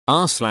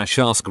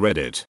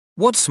r/AskReddit.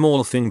 What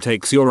small thing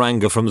takes your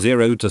anger from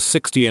 0 to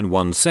 60 in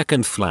 1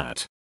 second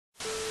flat?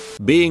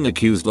 Being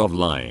accused of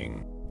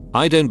lying.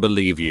 I don't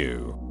believe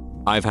you.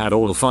 I've had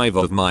all 5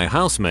 of my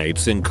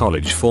housemates in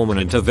college form an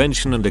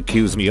intervention and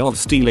accuse me of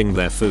stealing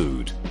their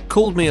food,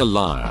 called me a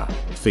liar,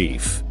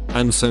 thief,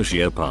 and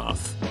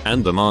sociopath,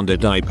 and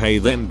demanded I pay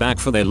them back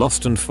for their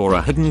lost and for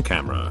a hidden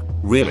camera.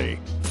 Really?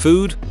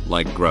 Food?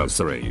 Like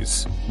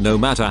groceries. No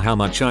matter how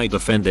much I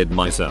defended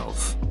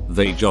myself,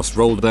 they just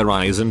rolled their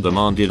eyes and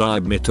demanded I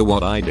admit to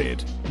what I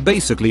did.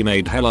 Basically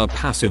made hella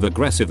passive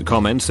aggressive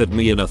comments at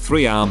me in a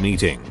 3-hour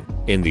meeting.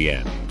 In the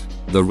end,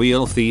 the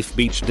real thief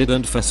Beach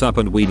didn't fess up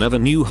and we never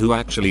knew who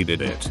actually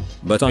did it.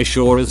 But I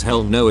sure as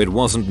hell know it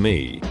wasn't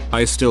me.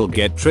 I still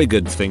get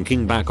triggered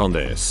thinking back on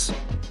this.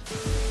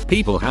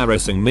 People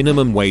harassing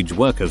minimum wage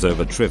workers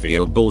over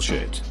trivial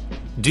bullshit.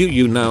 Do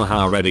you know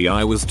how ready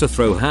I was to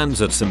throw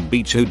hands at some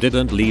Beach who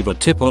didn't leave a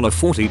tip on a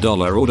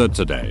 $40 order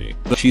today?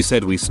 But she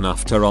said we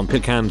snuffed her on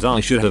pecans.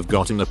 I should have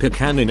gotten a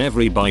pecan in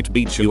every bite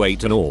Beach you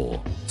ate an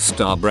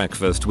all-star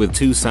breakfast with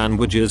 2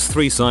 sandwiches,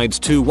 3 sides,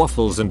 2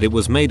 waffles, and it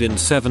was made in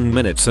 7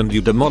 minutes and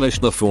you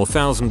demolished the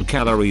 4,000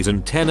 calories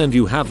in 10 and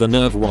you have the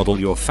nerve waddle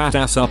your fat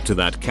ass up to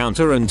that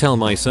counter and tell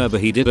my server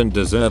he didn't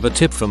deserve a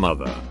tip for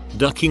mother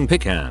ducking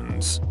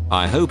pecans.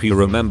 I hope you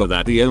remember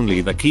that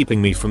they're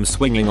keeping me from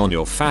swinging on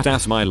your fat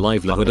ass my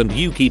livelihood and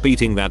you keep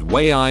eating that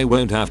way I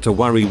won't have to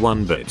worry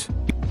one bit.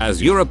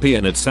 As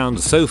European it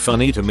sounds so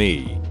funny to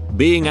me,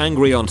 being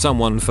angry on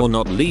someone for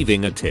not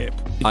leaving a tip.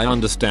 I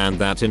understand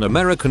that in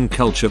American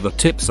culture the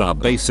tips are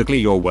basically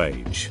your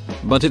wage,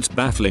 but it's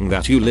baffling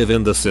that you live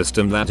in the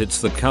system that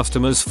it's the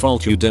customer's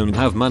fault you don't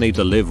have money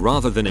to live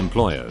rather than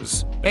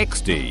employers.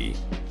 XD.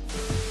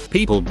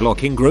 People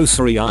blocking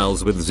grocery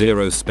aisles with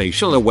 0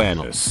 spatial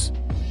awareness.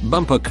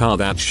 Bumper car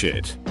that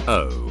shit.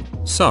 Oh,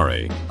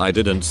 sorry, I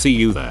didn't see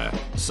you there.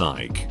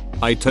 Psych.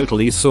 I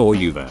totally saw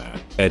you there.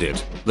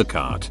 Edit. The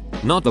cart,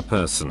 not the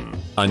person.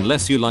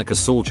 Unless you like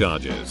assault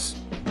charges.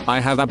 I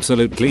have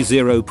absolutely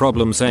 0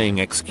 problem saying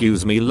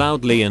excuse me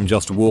loudly and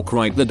just walk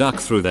right the duck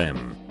through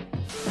them.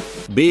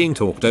 Being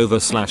talked over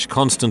 /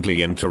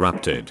 constantly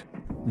interrupted.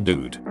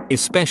 Dude,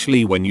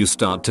 especially when you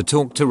start to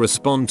talk to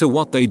respond to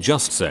what they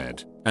just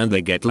said, and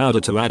they get louder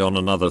to add on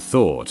another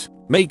thought,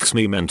 makes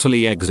me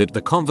mentally exit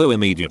the convo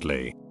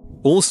immediately.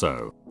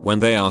 Also, when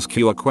they ask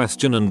you a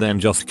question and then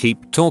just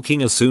keep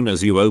talking as soon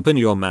as you open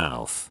your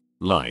mouth.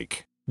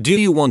 Like, do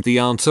you want the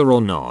answer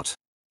or not?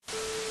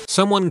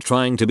 Someone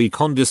trying to be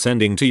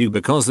condescending to you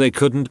because they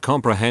couldn't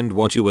comprehend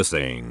what you were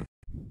saying.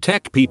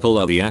 Tech people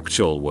are the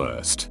actual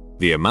worst.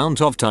 The amount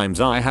of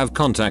times I have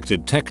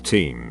contacted tech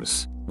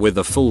teams with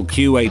a full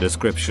QA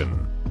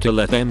description to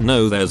let them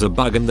know there's a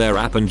bug in their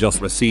app and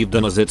just received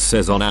an as it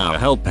says on our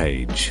help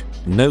page.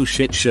 No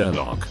shit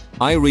Sherlock.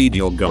 I read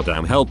your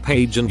goddamn help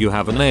page and you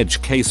have an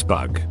edge case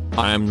bug.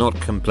 I am not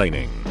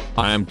complaining.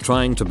 I am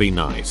trying to be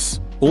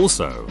nice.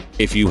 Also,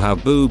 if you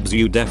have boobs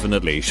you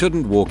definitely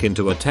shouldn't walk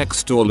into a tech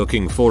store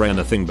looking for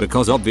anything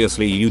because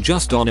obviously you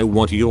just don't know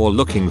what you're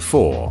looking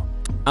for.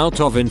 Out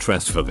of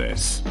interest for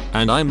this,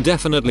 and I'm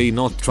definitely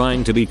not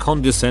trying to be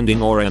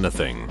condescending or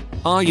anything,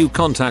 are you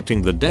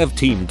contacting the dev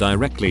team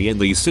directly in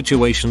these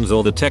situations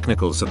or the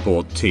technical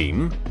support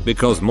team?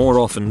 Because more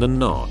often than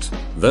not,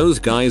 those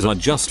guys are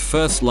just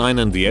first line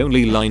and the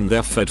only line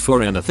they're fed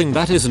for anything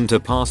that isn't a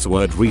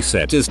password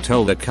reset is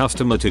tell the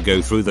customer to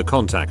go through the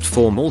contact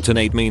form,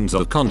 alternate means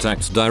of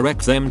contacts,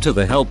 direct them to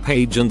the help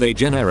page, and they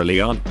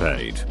generally aren't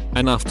paid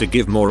enough to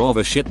give more of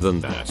a shit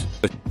than that.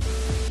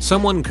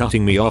 Someone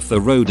cutting me off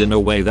the road in a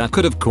way that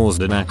could have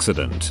caused an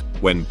accident.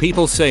 When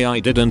people say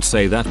I didn't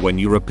say that when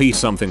you repeat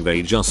something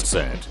they just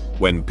said.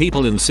 When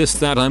people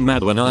insist that I'm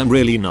mad when I'm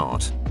really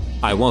not.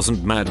 I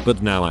wasn't mad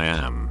but now I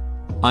am.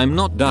 I'm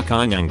not duck,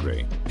 I'm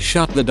angry.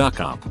 Shut the duck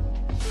up.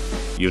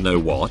 You know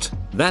what?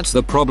 That's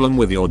the problem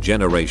with your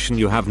generation.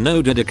 You have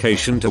no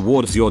dedication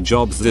towards your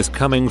jobs. This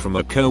coming from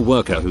a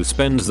co-worker who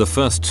spends the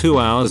first 2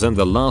 hours and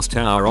the last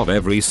hour of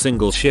every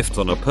single shift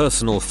on a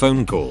personal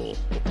phone call.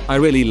 I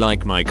really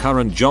like my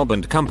current job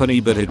and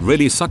company, but it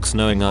really sucks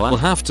knowing I'll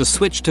have to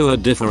switch to a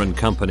different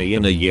company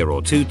in a year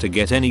or 2 to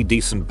get any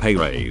decent pay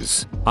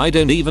raise. I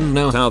don't even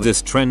know how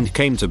this trend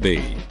came to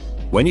be.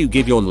 When you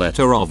give your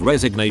letter of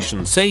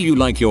resignation, say you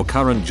like your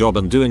current job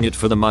and doing it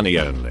for the money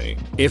only.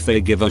 If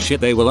they give a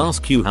shit they will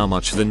ask you how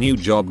much the new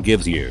job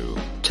gives you.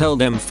 Tell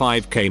them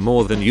 5k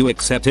more than you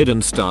accepted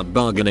and start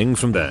bargaining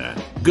from there.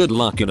 Good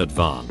luck in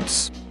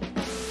advance.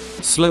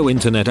 Slow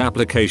internet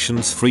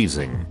applications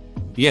freezing.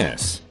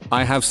 Yes,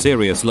 I have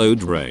serious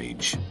load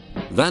rage.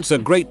 That's a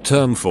great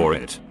term for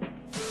it.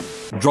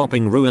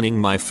 Dropping ruining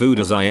my food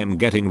as I am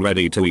getting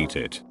ready to eat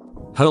it.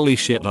 Holy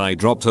shit, I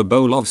dropped a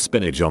bowl of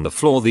spinach on the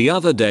floor the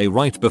other day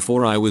right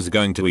before I was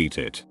going to eat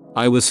it.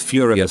 I was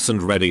furious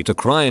and ready to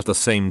cry at the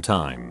same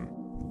time.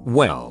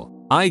 Well,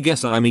 I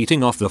guess I'm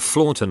eating off the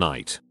floor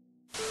tonight.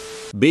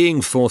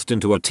 Being forced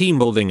into a team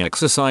building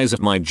exercise at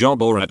my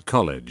job or at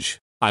college.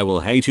 I will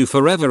hate you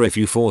forever if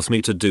you force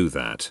me to do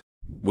that.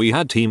 We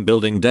had team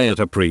building day at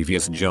a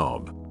previous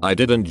job. I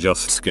didn't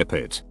just skip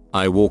it.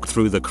 I walked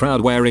through the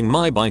crowd wearing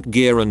my bike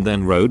gear and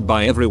then rode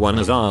by everyone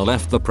as I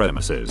left the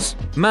premises.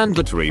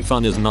 Mandatory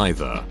fun is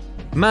neither.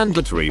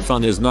 Mandatory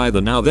fun is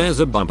neither. Now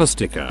there's a bumper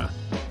sticker.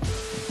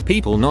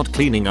 People not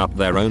cleaning up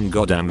their own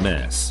goddamn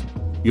mess.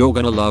 You're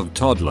gonna love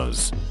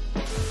toddlers.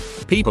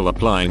 People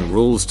applying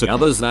rules to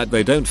others that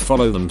they don't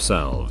follow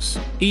themselves,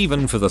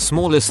 even for the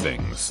smallest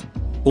things.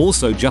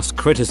 Also just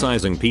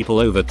criticizing people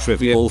over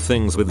trivial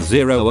things with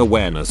zero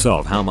awareness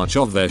of how much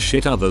of their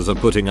shit others are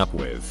putting up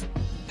with.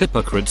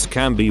 Hypocrites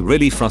can be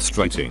really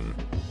frustrating.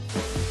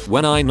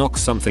 When I knock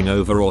something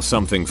over or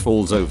something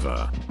falls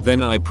over,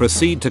 then I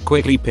proceed to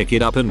quickly pick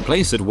it up and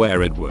place it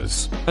where it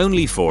was,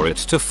 only for it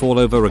to fall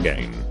over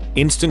again.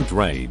 Instant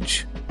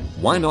rage.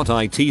 Why not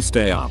IT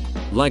stay up?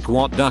 Like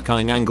what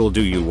ducking angle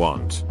do you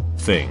want?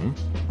 Thing?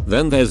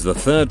 Then there's the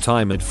third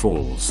time it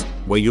falls,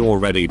 where you're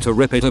ready to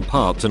rip it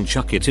apart and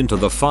chuck it into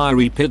the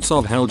fiery pits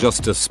of hell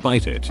just to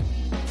spite it.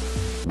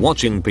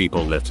 Watching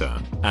people litter,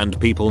 and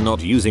people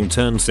not using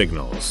turn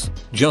signals,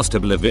 just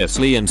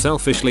obliviously and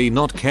selfishly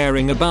not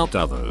caring about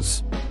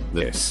others.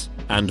 This,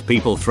 and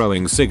people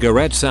throwing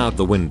cigarettes out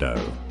the window.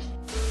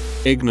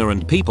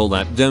 Ignorant people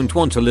that don't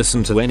want to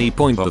listen to any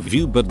point of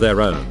view but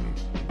their own.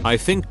 I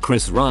think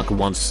Chris Rock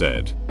once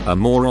said, a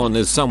moron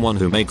is someone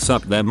who makes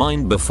up their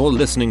mind before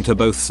listening to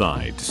both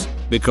sides.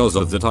 Because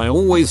of that I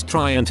always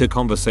try enter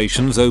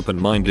conversations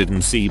open-minded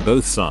and see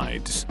both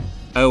sides.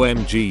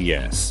 OMG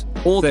yes.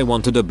 Or they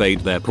want to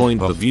debate their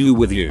point of view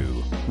with you,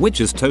 which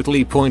is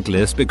totally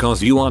pointless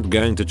because you aren't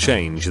going to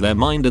change their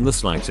mind in the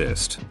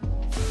slightest.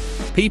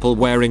 People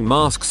wearing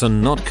masks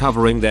and not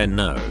covering their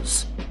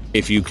nose.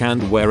 If you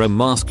can't wear a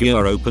mask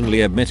you're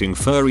openly admitting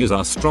furries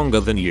are stronger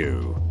than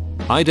you.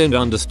 I don't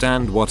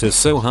understand what is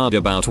so hard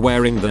about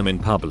wearing them in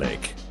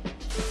public.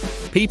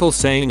 People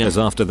saying as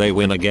after they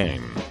win a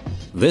game.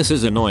 This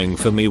is annoying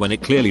for me when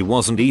it clearly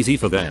wasn't easy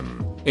for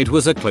them. It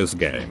was a close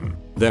game.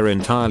 They're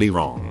entirely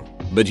wrong.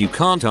 But you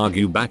can't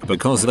argue back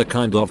because the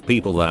kind of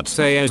people that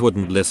say I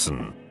wouldn't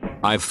listen.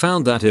 I've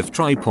found that if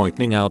try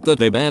pointing out that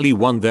they barely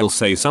won they'll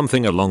say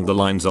something along the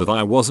lines of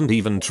I wasn't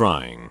even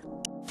trying.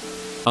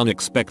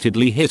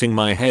 Unexpectedly hitting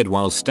my head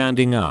while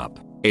standing up.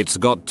 It's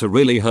got to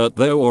really hurt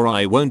though or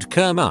I won't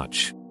care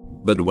much.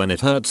 But when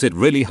it hurts it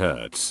really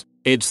hurts.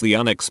 It's the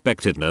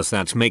unexpectedness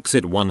that makes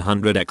it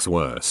 100x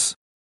worse.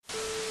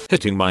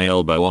 Hitting my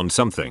elbow on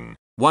something.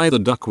 Why the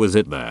duck was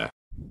it there?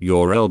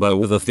 Your elbow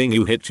with the thing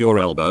you hit your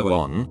elbow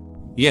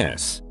on?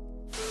 Yes.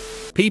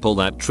 People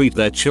that treat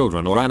their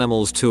children or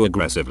animals too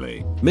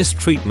aggressively.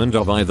 Mistreatment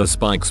of either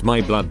spikes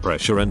my blood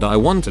pressure and I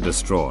want to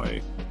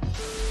destroy.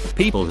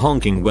 People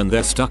honking when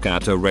they're stuck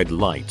at a red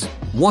light.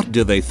 What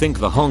do they think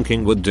the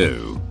honking would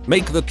do?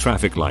 Make the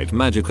traffic light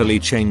magically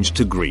change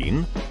to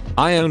green?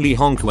 I only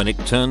honk when it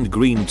turned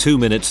green 2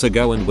 minutes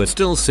ago and we're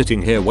still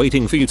sitting here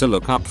waiting for you to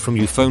look up from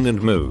your phone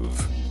and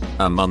move.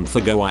 A month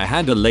ago I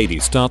had a lady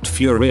start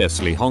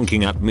furiously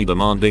honking at me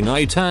demanding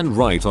I turn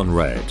right on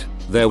red.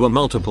 There were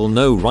multiple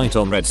no right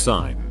on red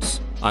signs.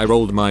 I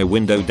rolled my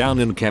window down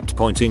and kept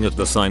pointing at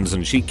the signs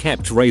and she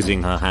kept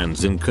raising her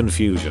hands in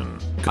confusion.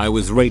 I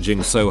was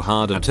raging so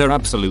hard at her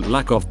absolute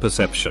lack of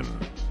perception.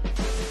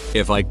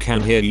 If I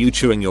can hear you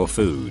chewing your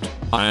food,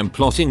 I am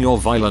plotting your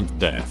violent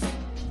death.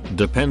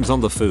 Depends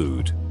on the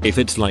food. If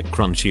it's like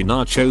crunchy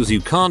nachos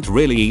you can't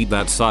really eat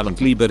that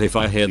silently, but if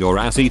I hear your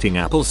ass eating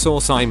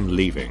applesauce I'm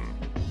leaving.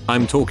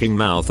 I'm talking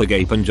mouth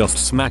agape and just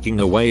smacking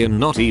away and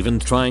not even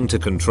trying to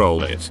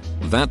control it.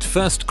 That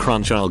first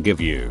crunch I'll give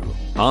you.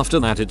 After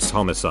that it's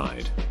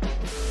homicide.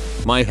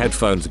 My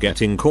headphones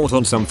getting caught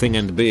on something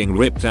and being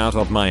ripped out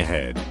of my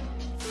head.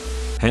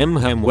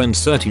 Hem when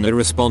certain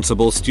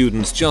irresponsible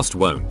students just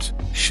won't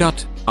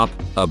shut up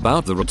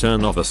about the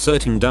return of a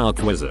certain dark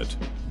wizard.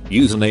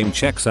 Username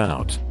checks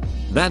out.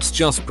 That's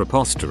just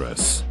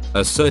preposterous.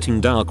 A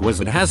certain dark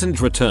wizard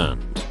hasn't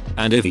returned,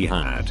 and if he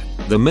had,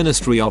 the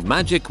Ministry of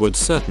Magic would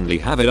certainly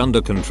have it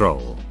under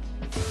control.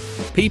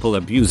 People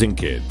abusing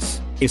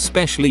kids,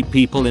 especially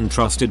people in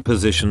trusted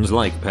positions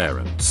like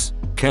parents,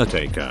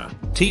 caretaker,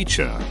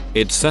 teacher,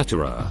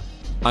 etc.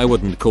 I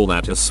wouldn't call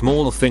that a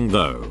small thing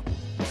though.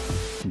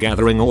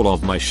 Gathering all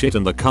of my shit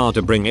in the car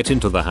to bring it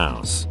into the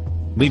house.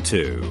 Me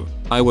too.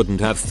 I wouldn't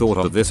have thought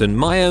of this in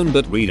my own,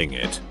 but reading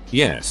it,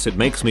 yes, it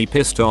makes me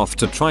pissed off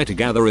to try to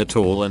gather it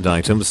all and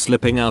items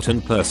slipping out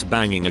and purse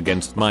banging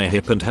against my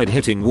hip and head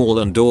hitting wall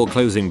and door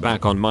closing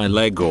back on my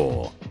leg,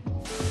 or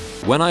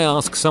when I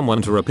ask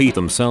someone to repeat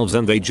themselves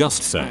and they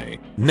just say,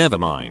 never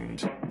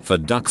mind. For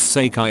duck's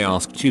sake I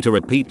asked you to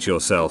repeat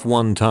yourself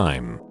one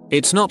time.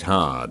 It's not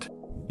hard.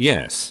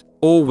 Yes.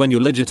 Or when you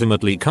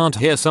legitimately can't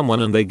hear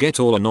someone and they get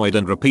all annoyed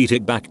and repeat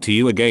it back to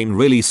you again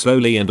really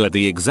slowly and at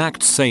the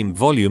exact same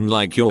volume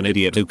like you're an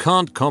idiot who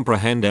can't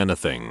comprehend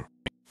anything.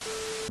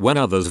 When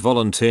others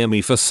volunteer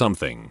me for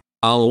something,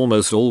 I'll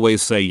almost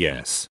always say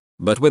yes,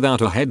 but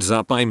without a heads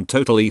up I'm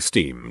totally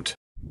steamed.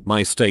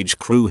 My stage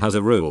crew has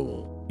a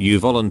rule. You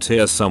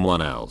volunteer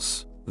someone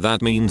else.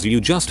 That means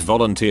you just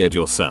volunteered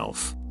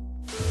yourself.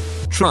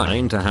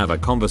 Trying to have a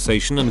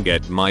conversation and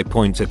get my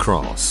point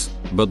across,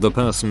 but the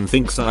person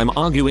thinks I'm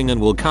arguing and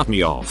will cut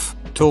me off.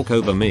 talk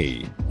over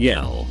me,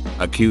 yell,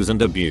 accuse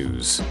and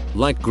abuse,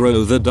 like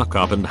grow the duck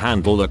up and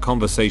handle the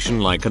conversation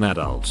like an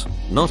adult,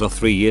 not a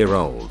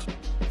 3-year-old.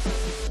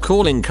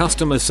 Calling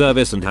customer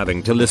service and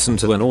having to listen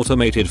to an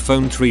automated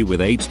phone tree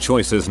with 8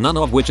 choices, none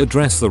of which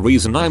address the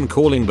reason I'm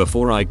calling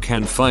before I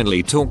can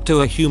finally talk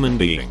to a human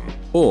being.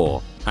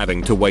 Or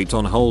having to wait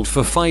on hold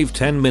for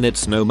 5-10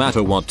 minutes no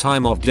matter what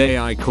time of day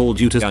I called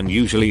due to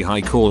unusually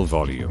high call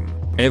volume.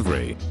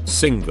 Every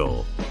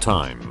single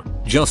time.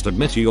 Just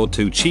admit you're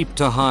too cheap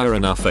to hire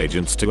enough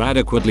agents to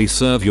adequately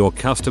serve your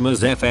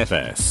customers.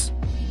 FFS.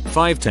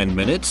 5-10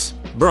 minutes?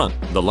 Bruh,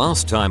 the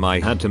last time I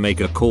had to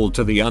make a call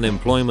to the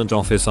unemployment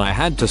office I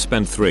had to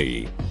spend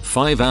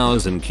 3-5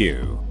 hours in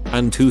queue,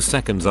 and 2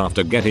 seconds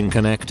after getting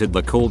connected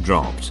the call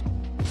dropped.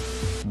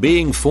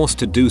 Being forced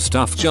to do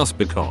stuff just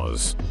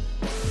because.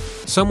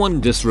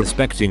 Someone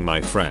disrespecting my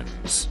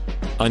friends.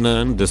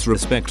 Unearned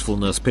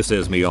disrespectfulness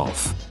pisses me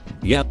off.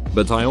 Yep,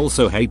 but I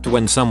also hate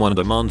when someone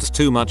demands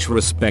too much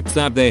respect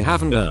that they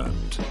haven't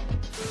earned.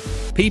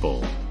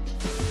 People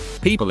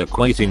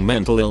equating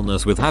mental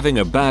illness with having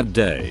a bad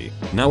day.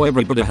 Now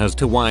everybody has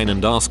to whine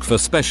and ask for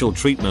special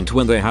treatment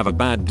when they have a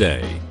bad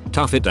day.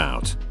 Tough it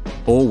out.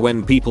 Or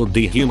when people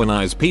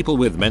dehumanize people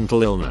with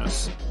mental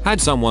illness.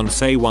 Had someone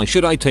say, why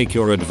should I take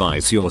your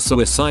advice, you're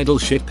suicidal,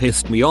 shit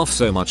pissed me off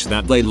so much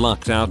that they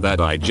lucked out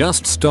that I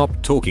just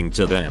stopped talking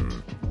to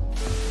them.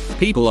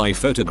 People I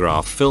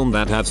photograph film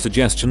that have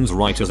suggestions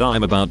right as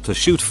I'm about to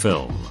shoot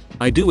film.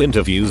 I do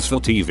interviews for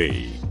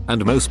TV,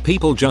 and most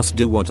people just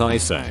do what I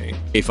say.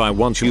 If I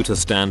want you to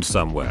stand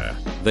somewhere,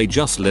 they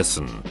just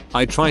listen.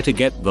 I try to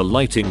get the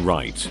lighting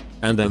right,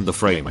 and then the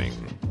framing,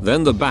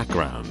 then the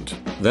background,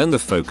 then the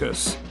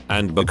focus,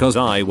 and because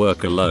I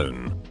work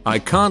alone, I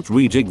can't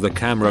rejig the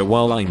camera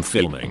while I'm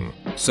filming.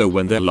 So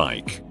when they're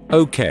like,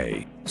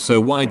 okay, so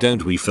why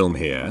don't we film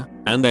here,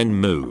 and then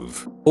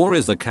move? Or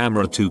is the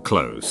camera too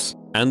close?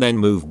 And then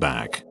move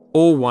back.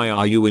 Or why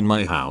are you in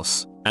my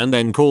house? And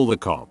then call the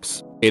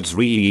cops. It's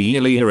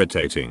really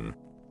irritating.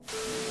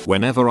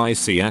 Whenever I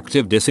see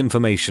active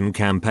disinformation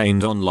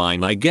campaigned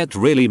online I get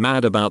really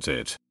mad about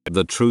it.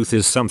 The truth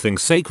is something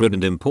sacred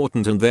and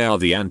important, and they are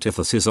the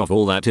antithesis of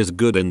all that is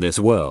good in this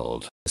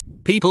world.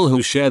 People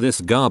who share this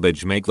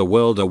garbage make the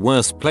world a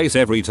worse place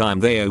every time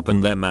they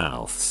open their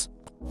mouths.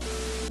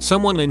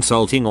 Someone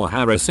insulting or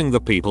harassing the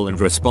people and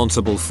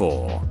responsible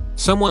for.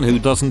 Someone who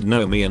doesn't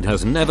know me and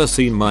has never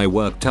seen my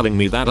work telling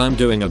me that I'm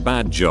doing a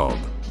bad job.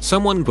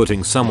 Someone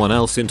putting someone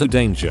else into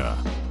danger.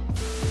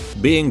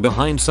 Being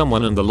behind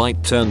someone and the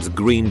light turns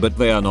green but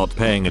they are not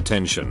paying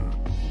attention.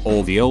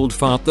 Or the old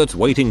fart that's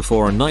waiting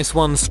for a nice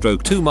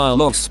 1/2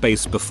 mile off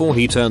space before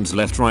he turns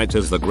left right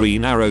as the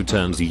green arrow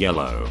turns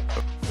yellow.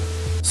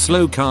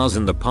 Slow cars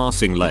in the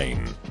passing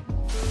lane.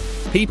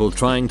 People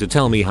trying to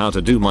tell me how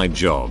to do my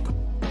job.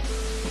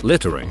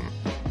 Littering.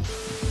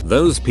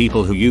 Those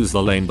people who use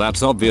the lane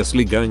that's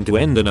obviously going to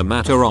end in a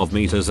matter of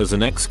meters as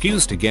an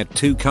excuse to get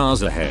 2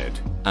 cars ahead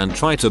and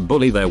try to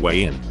bully their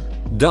way in.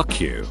 Duck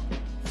you.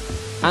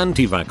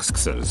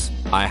 Anti-vaxxers.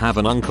 I have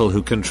an uncle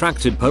who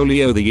contracted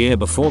polio the year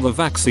before the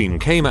vaccine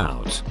came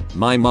out.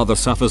 My mother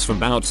suffers from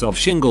bouts of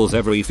shingles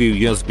every few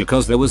years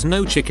because there was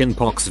no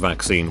chickenpox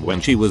vaccine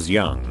when she was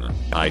young.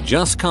 I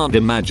just can't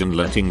imagine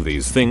letting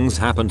these things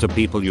happen to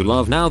people you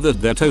love now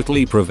that they're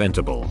totally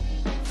preventable.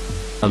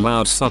 A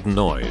loud sudden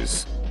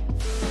noise.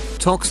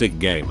 Toxic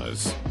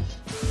gamers.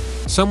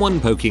 Someone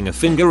poking a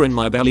finger in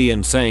my belly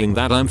and saying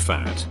that I'm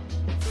fat.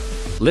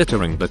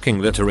 Littering.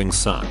 Littering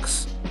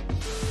sucks.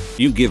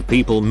 You give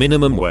people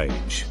minimum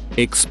wage.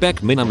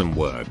 Expect minimum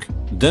work.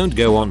 Don't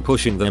go on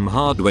pushing them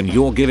hard when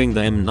you're giving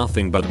them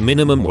nothing but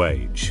minimum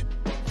wage.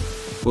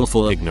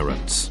 Willful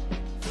ignorance.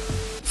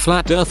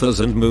 Flat earthers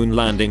and moon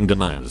landing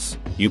deniers.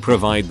 You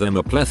provide them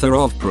a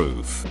plethora of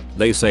proof.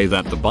 They say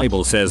that the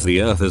Bible says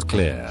the earth is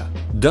clear.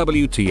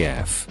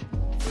 WTF.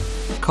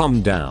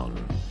 Calm down.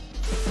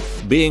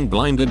 Being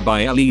blinded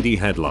by LED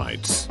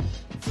headlights.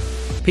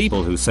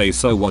 People who say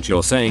so what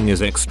you're saying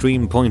is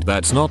extreme point,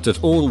 that's not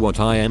at all what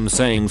I am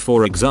saying.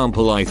 For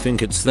example, I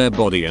think it's their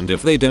body and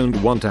if they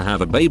don't want to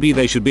have a baby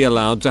they should be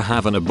allowed to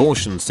have an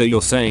abortion, so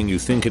you're saying you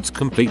think it's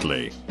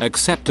completely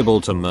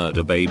acceptable to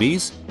murder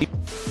babies?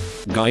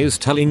 Guy is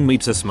telling me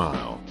to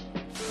smile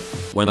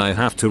when I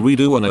have to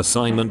redo an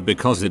assignment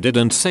because it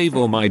didn't save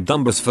or my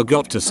dumbass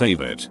forgot to save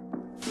it.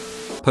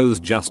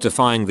 Post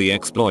justifying the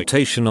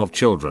exploitation of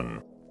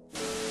children.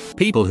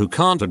 People who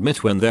can't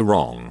admit when they're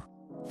wrong.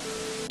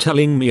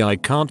 Telling me I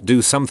can't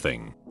do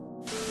something.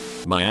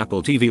 My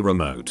Apple TV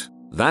remote.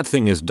 That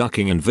thing is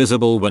ducking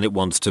invisible when it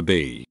wants to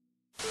be.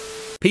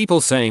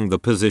 People saying the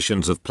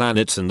positions of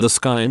planets in the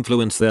sky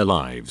influence their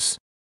lives.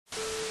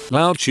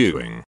 Loud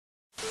chewing.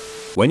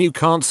 When you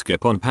can't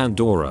skip on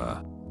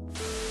Pandora.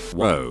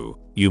 Whoa,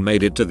 you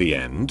made it to the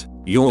end?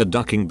 You're a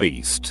ducking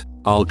beast.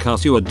 I'll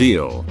cut you a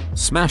deal.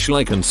 Smash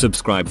like and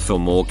subscribe for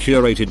more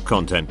curated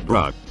content,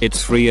 bruh.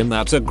 It's free and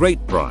that's a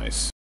great price.